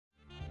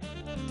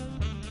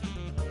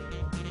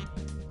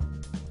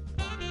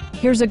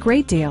Here's a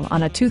great deal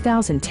on a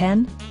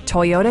 2010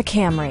 Toyota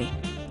Camry.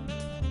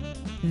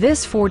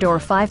 This four-door,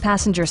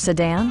 five-passenger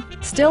sedan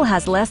still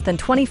has less than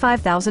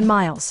 25,000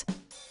 miles.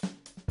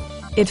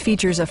 It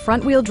features a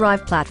front-wheel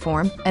drive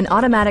platform, an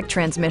automatic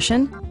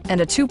transmission, and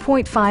a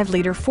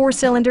 2.5-liter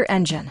four-cylinder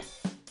engine.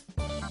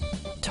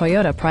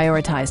 Toyota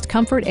prioritized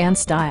comfort and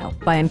style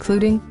by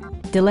including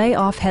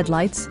delay-off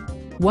headlights,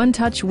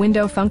 one-touch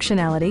window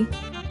functionality,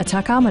 a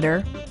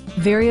tachometer,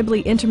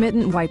 variably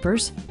intermittent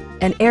wipers,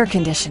 and air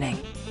conditioning.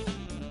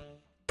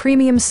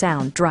 Premium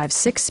sound drives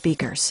 6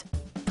 speakers,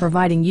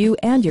 providing you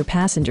and your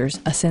passengers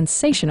a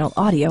sensational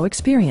audio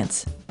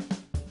experience.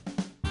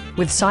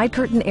 With side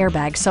curtain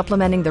airbags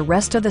supplementing the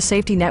rest of the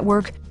safety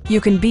network,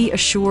 you can be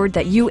assured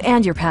that you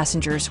and your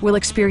passengers will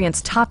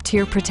experience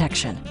top-tier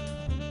protection.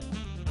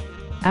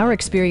 Our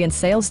experienced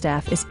sales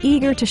staff is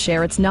eager to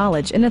share its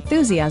knowledge and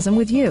enthusiasm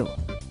with you.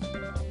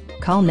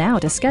 Call now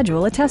to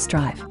schedule a test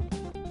drive.